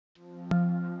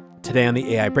Today on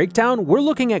the AI Breakdown, we're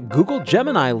looking at Google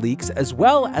Gemini leaks as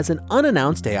well as an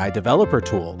unannounced AI developer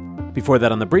tool. Before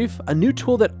that on the brief, a new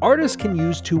tool that artists can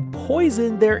use to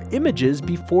poison their images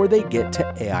before they get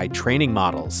to AI training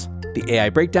models. The AI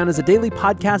Breakdown is a daily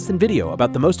podcast and video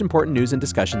about the most important news and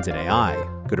discussions in AI.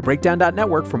 Go to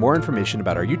breakdown.network for more information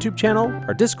about our YouTube channel,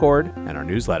 our Discord, and our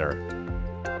newsletter.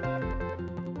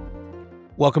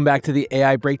 Welcome back to the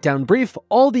AI Breakdown Brief,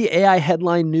 all the AI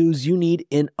headline news you need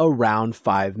in around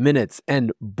 5 minutes.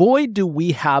 And boy, do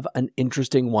we have an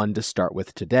interesting one to start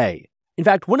with today. In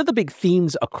fact, one of the big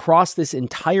themes across this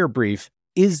entire brief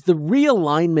is the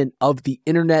realignment of the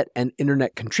internet and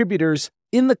internet contributors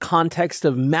in the context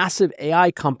of massive AI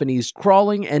companies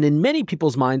crawling and, in many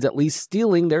people's minds at least,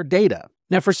 stealing their data.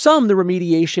 Now, for some, the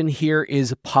remediation here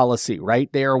is policy, right?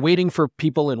 They are waiting for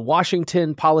people in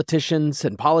Washington, politicians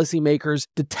and policymakers,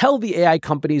 to tell the AI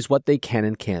companies what they can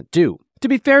and can't do. To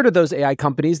be fair to those AI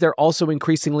companies, they're also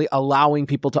increasingly allowing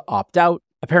people to opt out.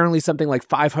 Apparently, something like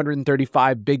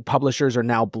 535 big publishers are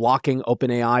now blocking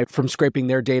OpenAI from scraping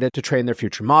their data to train their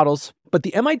future models. But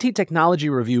the MIT Technology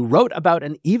Review wrote about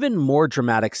an even more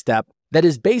dramatic step that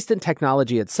is based in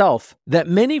technology itself that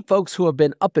many folks who have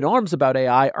been up in arms about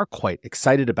AI are quite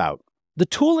excited about. The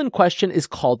tool in question is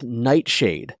called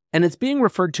Nightshade, and it's being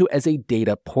referred to as a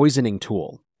data poisoning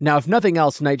tool. Now, if nothing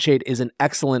else, Nightshade is an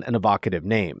excellent and evocative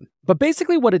name. But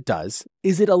basically what it does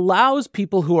is it allows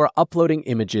people who are uploading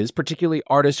images, particularly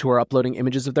artists who are uploading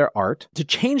images of their art, to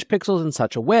change pixels in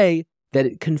such a way that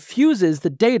it confuses the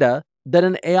data that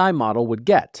an AI model would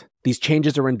get. These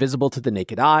changes are invisible to the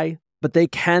naked eye, but they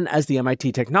can, as the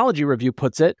MIT Technology Review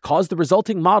puts it, cause the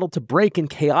resulting model to break in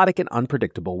chaotic and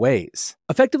unpredictable ways.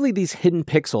 Effectively, these hidden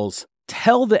pixels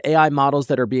tell the AI models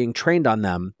that are being trained on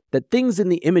them that things in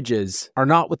the images are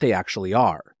not what they actually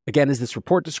are. Again, as this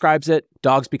report describes it,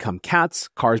 dogs become cats,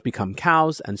 cars become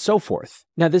cows, and so forth.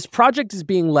 Now, this project is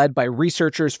being led by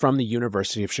researchers from the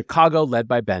University of Chicago, led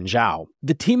by Ben Zhao.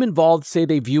 The team involved say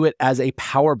they view it as a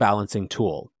power balancing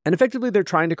tool, and effectively they're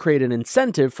trying to create an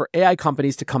incentive for AI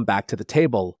companies to come back to the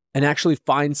table and actually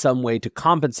find some way to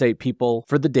compensate people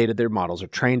for the data their models are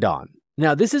trained on.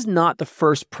 Now, this is not the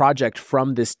first project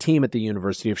from this team at the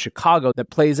University of Chicago that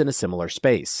plays in a similar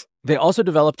space. They also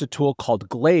developed a tool called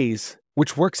Glaze,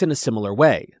 which works in a similar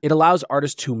way. It allows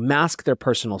artists to mask their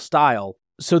personal style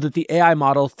so that the AI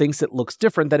model thinks it looks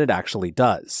different than it actually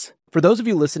does. For those of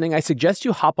you listening, I suggest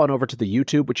you hop on over to the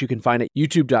YouTube, which you can find at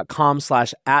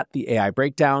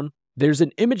youtube.com/@theAIBreakdown. There's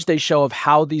an image they show of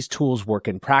how these tools work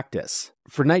in practice.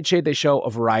 For Nightshade, they show a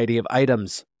variety of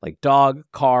items like dog,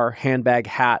 car, handbag,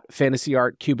 hat, fantasy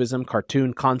art, cubism,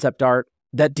 cartoon, concept art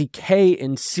that decay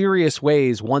in serious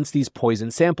ways once these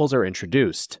poison samples are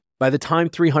introduced. By the time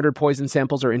 300 poison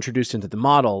samples are introduced into the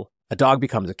model, a dog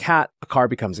becomes a cat, a car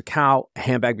becomes a cow, a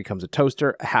handbag becomes a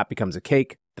toaster, a hat becomes a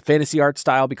cake, the fantasy art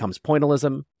style becomes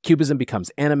pointillism, cubism becomes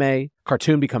anime,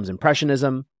 cartoon becomes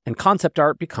impressionism, and concept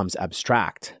art becomes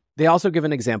abstract. They also give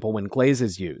an example when glaze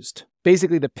is used.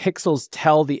 Basically, the pixels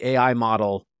tell the AI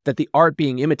model that the art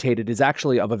being imitated is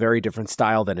actually of a very different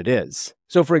style than it is.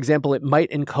 So, for example, it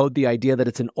might encode the idea that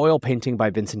it's an oil painting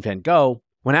by Vincent van Gogh,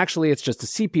 when actually it's just a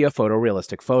sepia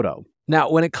photorealistic photo.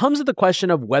 Now, when it comes to the question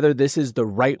of whether this is the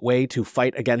right way to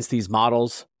fight against these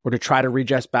models or to try to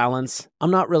readjust balance,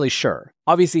 I'm not really sure.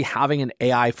 Obviously, having an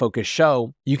AI-focused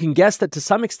show, you can guess that to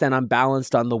some extent I'm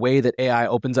balanced on the way that AI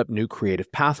opens up new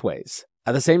creative pathways.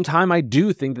 At the same time, I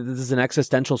do think that this is an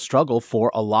existential struggle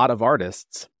for a lot of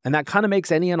artists, and that kind of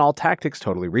makes any and all tactics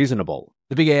totally reasonable.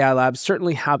 The big AI labs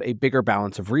certainly have a bigger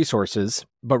balance of resources,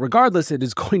 but regardless, it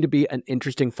is going to be an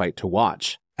interesting fight to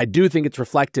watch. I do think it's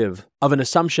reflective of an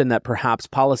assumption that perhaps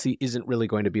policy isn't really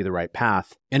going to be the right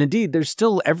path. And indeed, there's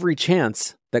still every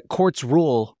chance that courts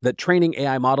rule that training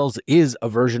AI models is a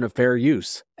version of fair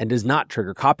use and does not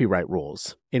trigger copyright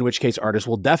rules, in which case artists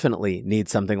will definitely need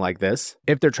something like this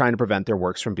if they're trying to prevent their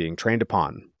works from being trained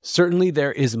upon. Certainly,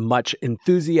 there is much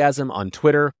enthusiasm on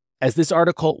Twitter as this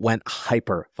article went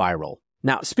hyper viral.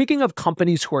 Now, speaking of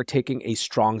companies who are taking a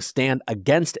strong stand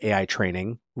against AI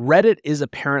training, Reddit is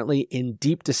apparently in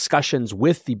deep discussions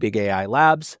with the big AI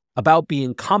labs about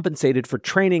being compensated for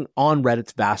training on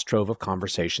Reddit's vast trove of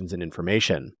conversations and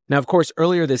information. Now, of course,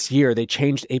 earlier this year, they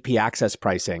changed AP access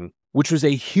pricing, which was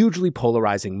a hugely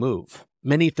polarizing move.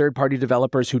 Many third-party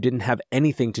developers who didn't have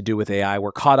anything to do with AI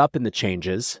were caught up in the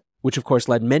changes, which of course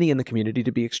led many in the community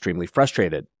to be extremely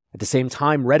frustrated. At the same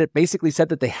time, Reddit basically said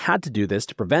that they had to do this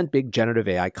to prevent big generative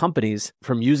AI companies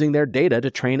from using their data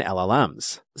to train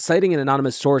LLMs. Citing an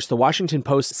anonymous source, the Washington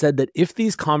Post said that if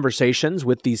these conversations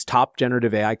with these top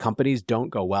generative AI companies don't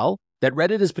go well, that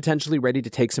Reddit is potentially ready to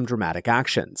take some dramatic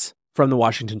actions. From the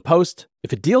Washington Post,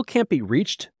 if a deal can't be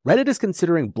reached, Reddit is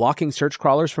considering blocking search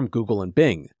crawlers from Google and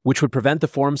Bing, which would prevent the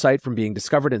forum site from being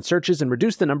discovered in searches and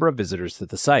reduce the number of visitors to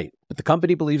the site. But the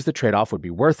company believes the trade-off would be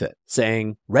worth it,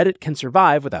 saying, Reddit can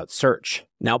survive without search.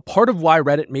 Now, part of why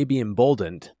Reddit may be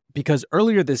emboldened, because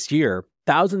earlier this year,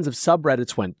 thousands of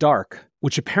subreddits went dark,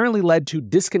 which apparently led to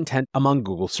discontent among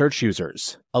Google search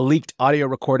users. A leaked audio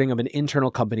recording of an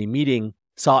internal company meeting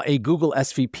saw a Google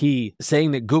SVP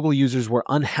saying that Google users were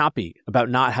unhappy about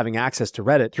not having access to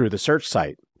Reddit through the search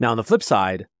site. Now, on the flip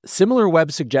side,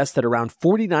 SimilarWeb suggests that around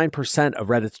 49% of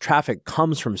Reddit's traffic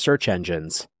comes from search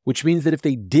engines, which means that if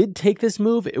they did take this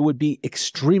move, it would be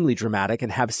extremely dramatic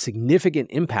and have significant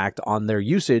impact on their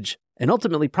usage and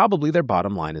ultimately probably their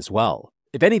bottom line as well.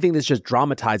 If anything, this just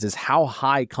dramatizes how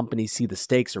high companies see the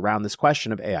stakes around this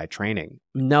question of AI training.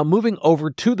 Now, moving over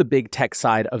to the big tech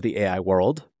side of the AI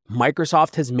world,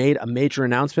 Microsoft has made a major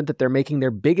announcement that they're making their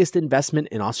biggest investment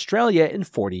in Australia in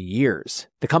 40 years.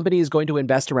 The company is going to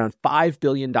invest around $5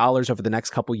 billion over the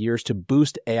next couple years to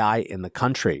boost AI in the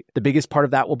country. The biggest part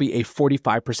of that will be a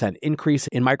 45% increase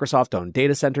in Microsoft-owned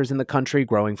data centers in the country,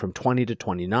 growing from 20 to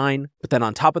 29. But then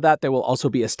on top of that, they will also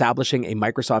be establishing a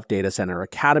Microsoft Data Center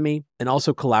Academy and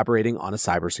also collaborating on a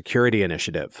cybersecurity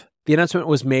initiative. The announcement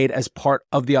was made as part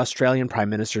of the Australian Prime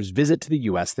Minister's visit to the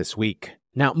US this week.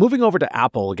 Now, moving over to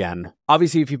Apple again.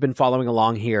 Obviously, if you've been following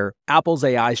along here, Apple's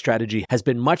AI strategy has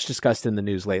been much discussed in the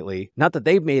news lately. Not that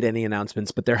they've made any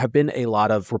announcements, but there have been a lot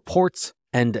of reports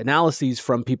and analyses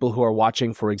from people who are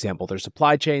watching, for example, their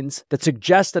supply chains that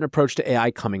suggest an approach to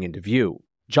AI coming into view.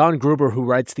 John Gruber, who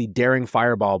writes the Daring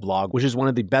Fireball blog, which is one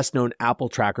of the best-known Apple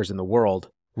trackers in the world,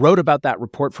 wrote about that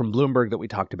report from Bloomberg that we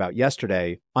talked about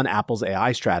yesterday on Apple's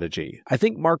AI strategy. I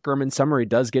think Mark Gurman's summary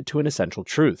does get to an essential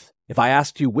truth. If I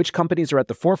asked you which companies are at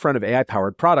the forefront of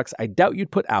AI-powered products, I doubt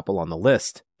you'd put Apple on the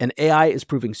list. And AI is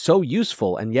proving so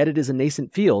useful, and yet it is a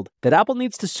nascent field, that Apple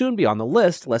needs to soon be on the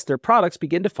list lest their products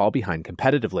begin to fall behind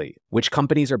competitively. Which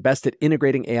companies are best at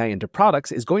integrating AI into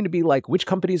products is going to be like which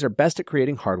companies are best at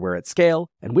creating hardware at scale,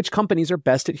 and which companies are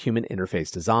best at human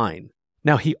interface design.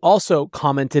 Now, he also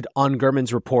commented on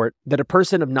Gurman's report that a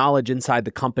person of knowledge inside the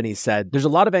company said, there's a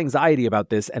lot of anxiety about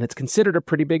this and it's considered a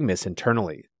pretty big miss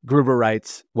internally. Gruber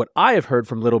writes, what I have heard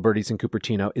from Little Birdies and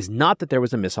Cupertino is not that there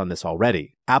was a miss on this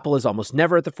already. Apple is almost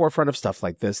never at the forefront of stuff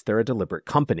like this. They're a deliberate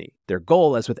company. Their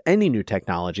goal, as with any new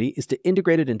technology, is to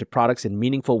integrate it into products in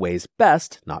meaningful ways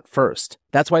best, not first.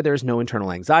 That's why there's no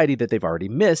internal anxiety that they've already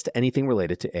missed anything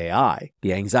related to AI.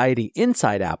 The anxiety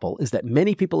inside Apple is that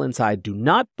many people inside do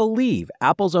not believe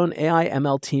Apple's own AI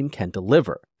ML team can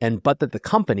deliver, but that the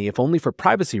company, if only for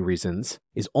privacy reasons,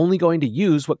 is only going to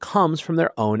use what comes from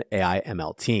their own AI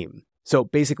ML team. So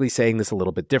basically saying this a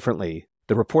little bit differently,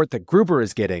 the report that Gruber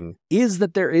is getting is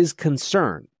that there is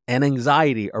concern and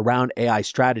anxiety around AI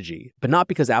strategy, but not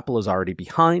because Apple is already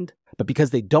behind, but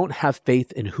because they don't have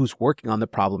faith in who's working on the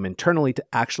problem internally to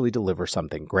actually deliver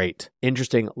something great.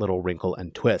 Interesting little wrinkle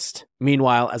and twist.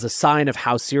 Meanwhile, as a sign of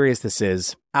how serious this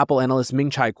is, Apple analyst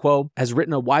Ming-Chi Kuo has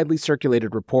written a widely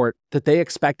circulated report that they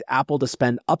expect Apple to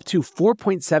spend up to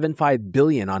 $4.75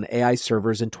 billion on AI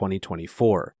servers in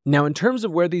 2024. Now, in terms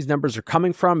of where these numbers are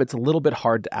coming from, it's a little bit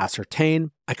hard to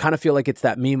ascertain. I kind of feel like it's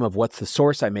that meme of what's the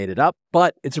source, I made it up,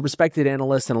 but it's a respected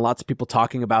analyst and lots of people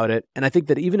talking about it. And I think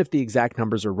that even if the exact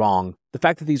numbers are wrong, the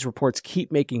fact that these reports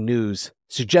keep making news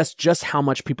suggests just how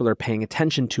much people are paying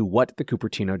attention to what the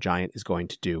Cupertino giant is going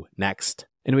to do next.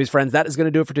 Anyways, friends, that is going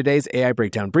to do it for today's AI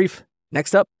Breakdown Brief.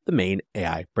 Next up, the main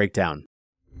AI Breakdown.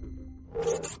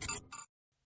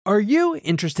 Are you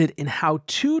interested in how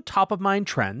two top-of-mind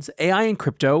trends, AI and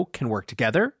crypto, can work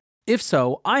together? If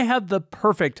so, I have the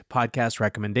perfect podcast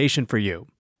recommendation for you.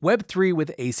 Web3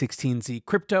 with A16Z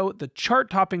Crypto, the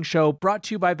chart-topping show brought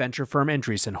to you by venture firm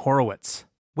Andreessen Horowitz.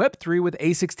 Web3 with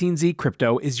A16Z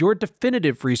Crypto is your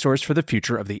definitive resource for the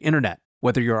future of the internet,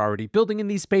 whether you're already building in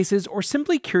these spaces or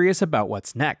simply curious about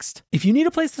what's next. If you need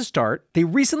a place to start, they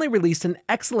recently released an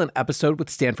excellent episode with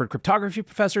Stanford cryptography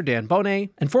professor Dan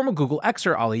Boneh and former Google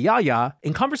Xer Ali Yahya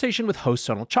in conversation with host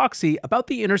Sonal Chokshi about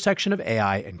the intersection of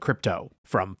AI and crypto.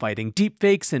 From fighting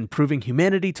deepfakes and proving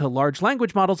humanity to large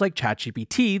language models like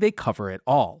ChatGPT, they cover it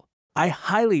all. I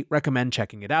highly recommend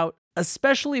checking it out,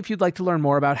 especially if you'd like to learn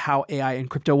more about how AI and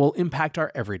crypto will impact our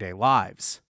everyday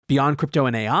lives. Beyond crypto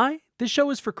and AI, this show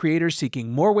is for creators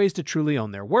seeking more ways to truly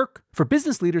own their work, for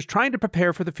business leaders trying to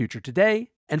prepare for the future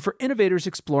today, and for innovators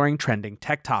exploring trending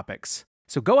tech topics.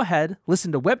 So go ahead,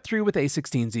 listen to Web3 with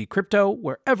A16Z Crypto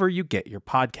wherever you get your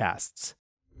podcasts.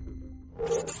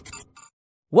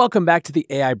 Welcome back to the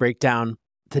AI Breakdown.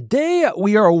 Today,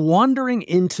 we are wandering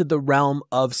into the realm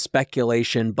of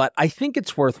speculation, but I think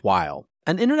it's worthwhile.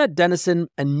 An internet denizen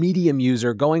and Medium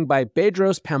user going by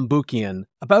Bedros Pambukian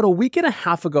about a week and a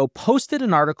half ago posted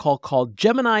an article called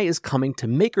 "Gemini is coming to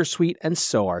MakerSuite and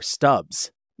so are stubs."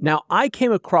 Now, I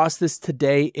came across this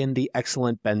today in the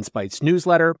excellent Ben Spites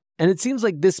newsletter, and it seems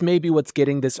like this may be what's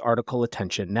getting this article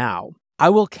attention now. I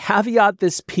will caveat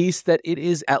this piece that it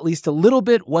is at least a little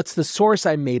bit what's the source,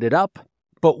 I made it up,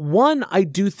 but one, I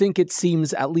do think it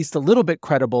seems at least a little bit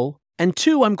credible, and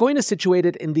two, I'm going to situate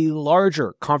it in the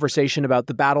larger conversation about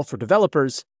the battle for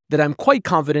developers that I'm quite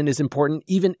confident is important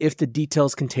even if the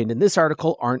details contained in this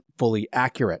article aren't fully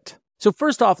accurate. So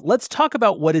first off, let's talk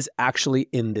about what is actually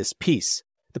in this piece.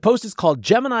 The post is called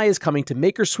 "Gemini is coming to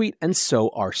MakerSuite and so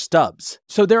are stubs."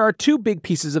 So there are two big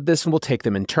pieces of this and we'll take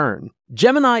them in turn.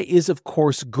 Gemini is, of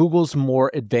course, Google's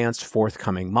more advanced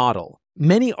forthcoming model.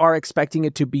 Many are expecting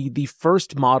it to be the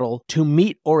first model to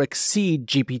meet or exceed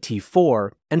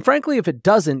GPT-4, and frankly, if it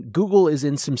doesn't, Google is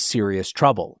in some serious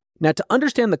trouble. Now, to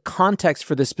understand the context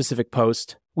for this specific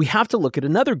post, we have to look at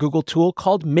another Google tool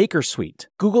called MakerSuite.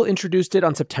 Google introduced it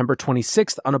on September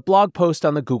 26th on a blog post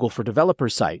on the Google for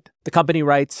Developers site. The company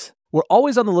writes, "We're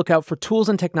always on the lookout for tools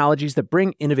and technologies that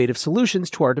bring innovative solutions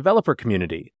to our developer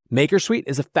community. MakerSuite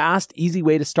is a fast, easy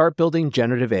way to start building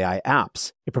generative AI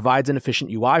apps. It provides an efficient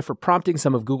UI for prompting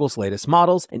some of Google's latest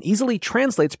models and easily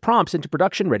translates prompts into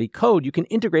production-ready code you can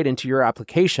integrate into your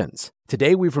applications.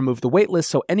 Today, we've removed the waitlist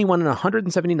so anyone in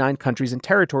 179 countries and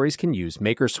territories can use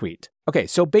MakerSuite." Okay,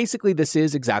 so basically this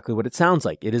is exactly what it sounds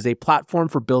like. It is a platform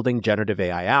for building generative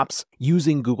AI apps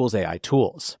using Google's AI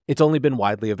tools. It's only been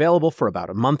widely available for about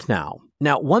a month now.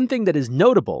 Now, one thing that is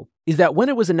notable is that when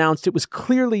it was announced, it was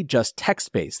clearly just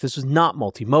text-based. This was not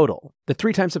multimodal. The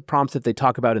 3 types of prompts that they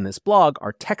talk about in this blog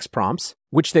are text prompts,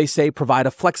 which they say provide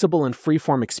a flexible and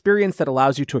free-form experience that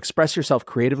allows you to express yourself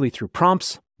creatively through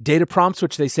prompts. Data prompts,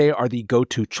 which they say are the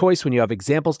go-to choice when you have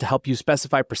examples to help you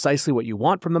specify precisely what you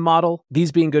want from the model,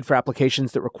 these being good for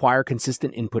applications that require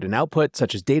consistent input and output,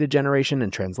 such as data generation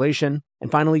and translation.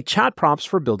 And finally, chat prompts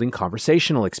for building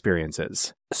conversational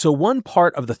experiences. So one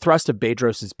part of the thrust of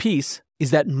Bedros' piece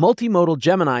is that multimodal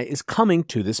Gemini is coming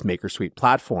to this MakerSuite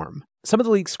platform. Some of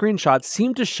the leaked screenshots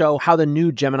seem to show how the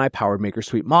new Gemini-powered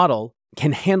MakerSuite model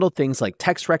can handle things like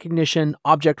text recognition,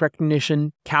 object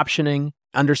recognition, captioning,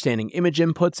 understanding image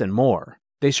inputs, and more.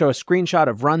 They show a screenshot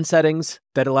of run settings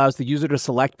that allows the user to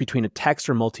select between a text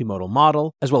or multimodal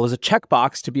model, as well as a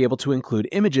checkbox to be able to include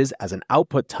images as an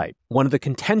output type. One of the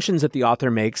contentions that the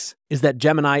author makes is that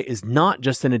Gemini is not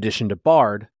just an addition to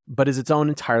Bard, but is its own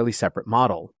entirely separate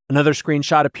model. Another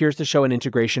screenshot appears to show an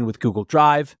integration with Google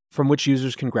Drive, from which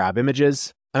users can grab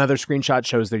images. Another screenshot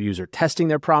shows their user testing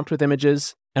their prompt with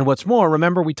images. And what's more,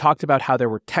 remember we talked about how there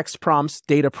were text prompts,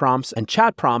 data prompts, and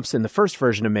chat prompts in the first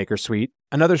version of MakerSuite.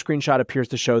 Another screenshot appears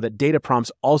to show that data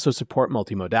prompts also support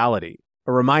multimodality.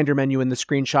 A reminder menu in the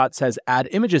screenshot says add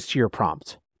images to your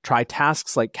prompt. Try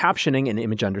tasks like captioning and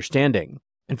image understanding.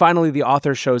 And finally, the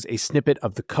author shows a snippet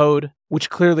of the code, which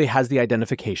clearly has the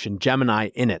identification Gemini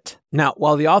in it. Now,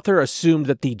 while the author assumed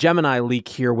that the Gemini leak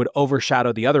here would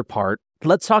overshadow the other part,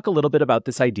 let's talk a little bit about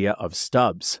this idea of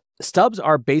stubs. Stubs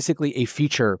are basically a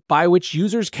feature by which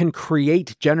users can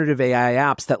create generative AI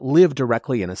apps that live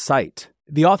directly in a site.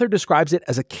 The author describes it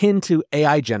as akin to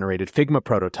AI-generated Figma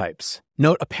prototypes.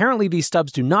 Note, apparently these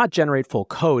stubs do not generate full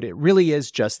code. It really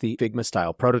is just the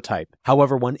Figma-style prototype.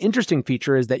 However, one interesting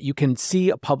feature is that you can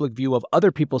see a public view of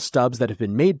other people's stubs that have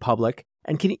been made public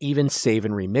and can even save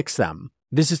and remix them.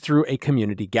 This is through a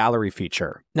community gallery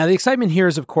feature. Now, the excitement here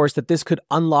is, of course, that this could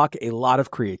unlock a lot of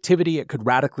creativity. It could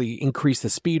radically increase the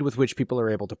speed with which people are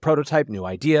able to prototype new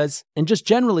ideas, and just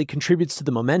generally contributes to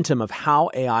the momentum of how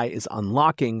AI is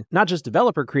unlocking not just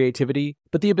developer creativity,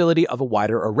 but the ability of a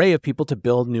wider array of people to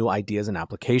build new ideas and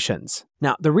applications.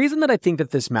 Now, the reason that I think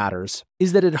that this matters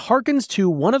is that it harkens to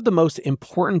one of the most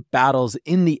important battles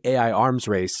in the AI arms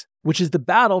race, which is the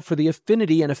battle for the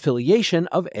affinity and affiliation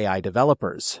of AI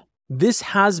developers. This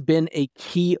has been a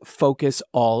key focus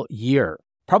all year.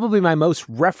 Probably my most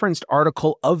referenced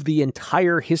article of the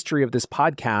entire history of this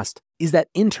podcast is that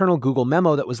internal Google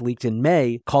memo that was leaked in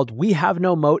May called "We Have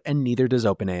No Moat and Neither Does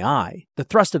OpenAI." The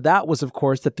thrust of that was, of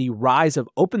course, that the rise of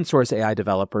open source AI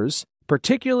developers,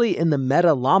 particularly in the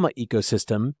Meta Llama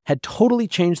ecosystem, had totally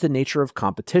changed the nature of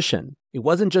competition. It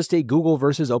wasn't just a Google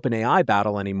versus OpenAI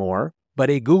battle anymore, but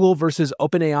a Google versus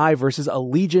OpenAI versus a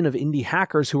legion of indie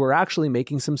hackers who are actually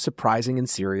making some surprising and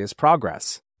serious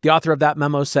progress. The author of that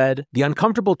memo said, "The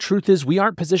uncomfortable truth is we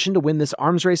aren't positioned to win this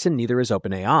arms race and neither is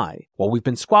OpenAI. While we've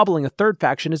been squabbling, a third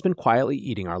faction has been quietly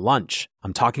eating our lunch.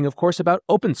 I'm talking, of course, about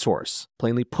open source.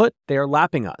 Plainly put, they are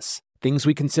lapping us. Things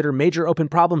we consider major open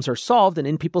problems are solved and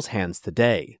in people's hands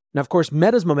today. Now, of course,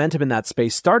 Meta's momentum in that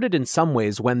space started in some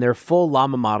ways when their full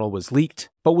Llama model was leaked,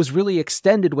 but was really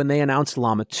extended when they announced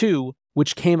Llama 2,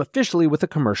 which came officially with a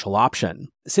commercial option.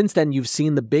 Since then, you've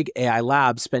seen the big AI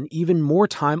labs spend even more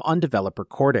time on developer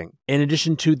courting. In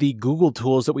addition to the Google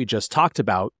tools that we just talked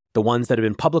about, the ones that have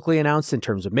been publicly announced in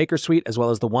terms of MakerSuite, as well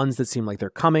as the ones that seem like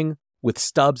they're coming, with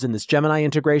stubs in this Gemini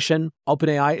integration,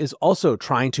 OpenAI is also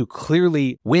trying to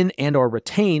clearly win and or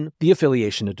retain the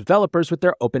affiliation of developers with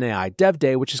their OpenAI Dev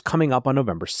Day, which is coming up on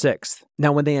November 6th.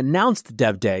 Now, when they announced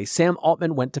Dev Day, Sam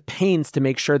Altman went to pains to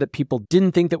make sure that people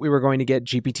didn't think that we were going to get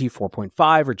GPT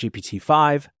 4.5 or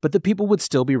GPT-5, but that people would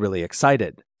still be really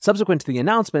excited. Subsequent to the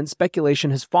announcement, speculation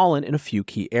has fallen in a few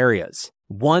key areas.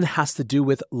 One has to do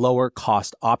with lower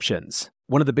cost options.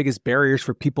 One of the biggest barriers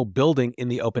for people building in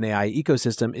the OpenAI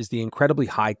ecosystem is the incredibly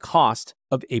high cost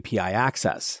of API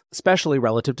access, especially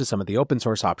relative to some of the open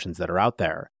source options that are out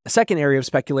there. A second area of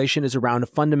speculation is around a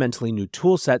fundamentally new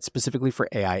toolset specifically for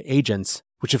AI agents,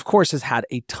 which of course has had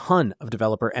a ton of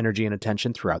developer energy and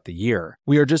attention throughout the year.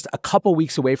 We are just a couple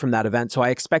weeks away from that event, so I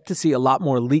expect to see a lot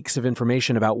more leaks of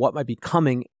information about what might be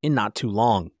coming in not too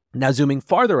long. Now, zooming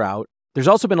farther out, there's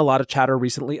also been a lot of chatter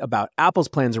recently about Apple's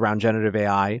plans around generative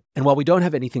AI, and while we don't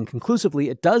have anything conclusively,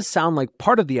 it does sound like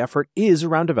part of the effort is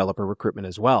around developer recruitment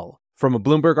as well. From a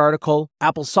Bloomberg article,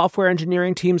 Apple's software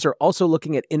engineering teams are also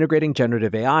looking at integrating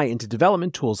generative AI into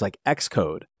development tools like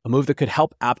Xcode, a move that could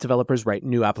help app developers write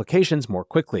new applications more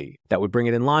quickly. That would bring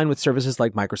it in line with services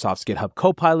like Microsoft's GitHub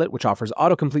Copilot, which offers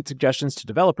autocomplete suggestions to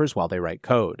developers while they write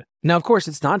code. Now, of course,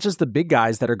 it's not just the big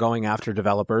guys that are going after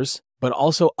developers, but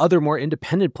also other more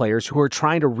independent players who are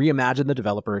trying to reimagine the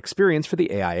developer experience for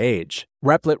the AI age.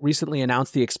 Replit recently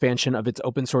announced the expansion of its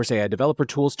open source AI developer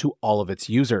tools to all of its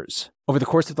users. Over the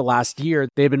course of the last year,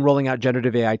 they have been rolling out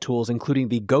generative AI tools, including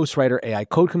the Ghostwriter AI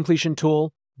code completion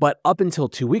tool, but up until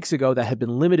 2 weeks ago, that had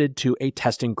been limited to a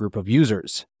testing group of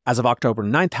users. As of October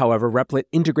 9th, however, Replit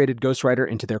integrated Ghostwriter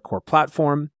into their core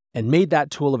platform and made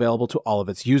that tool available to all of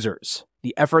its users.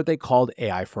 The effort they called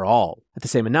AI for All. At the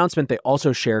same announcement, they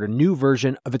also shared a new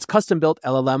version of its custom-built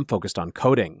LLM focused on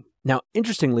coding. Now,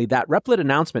 interestingly, that Replit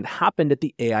announcement happened at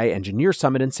the AI Engineer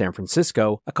Summit in San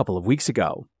Francisco a couple of weeks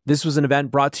ago. This was an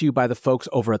event brought to you by the folks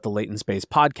over at the Latent Space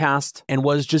podcast and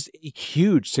was just a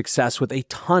huge success with a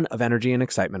ton of energy and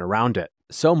excitement around it.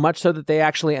 So much so that they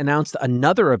actually announced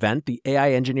another event, the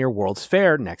AI Engineer World's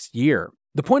Fair, next year.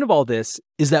 The point of all this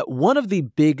is that one of the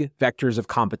big vectors of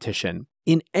competition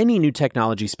in any new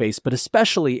technology space, but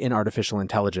especially in artificial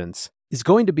intelligence, is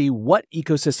going to be what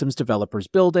ecosystems developers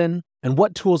build in and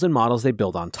what tools and models they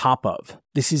build on top of.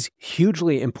 This is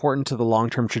hugely important to the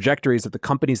long-term trajectories of the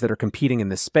companies that are competing in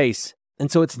this space. And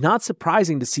so it's not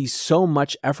surprising to see so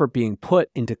much effort being put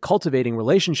into cultivating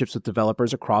relationships with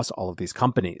developers across all of these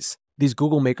companies. These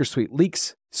Google MakerSuite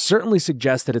leaks certainly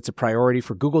suggest that it's a priority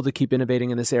for Google to keep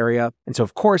innovating in this area. And so,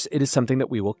 of course, it is something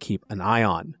that we will keep an eye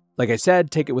on. Like I said,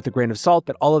 take it with a grain of salt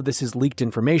that all of this is leaked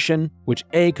information, which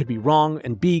A, could be wrong,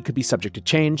 and B, could be subject to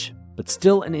change, but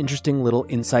still an interesting little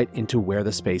insight into where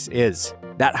the space is.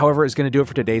 That, however, is going to do it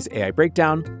for today's AI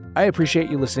Breakdown. I appreciate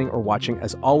you listening or watching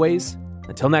as always.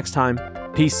 Until next time,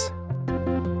 peace.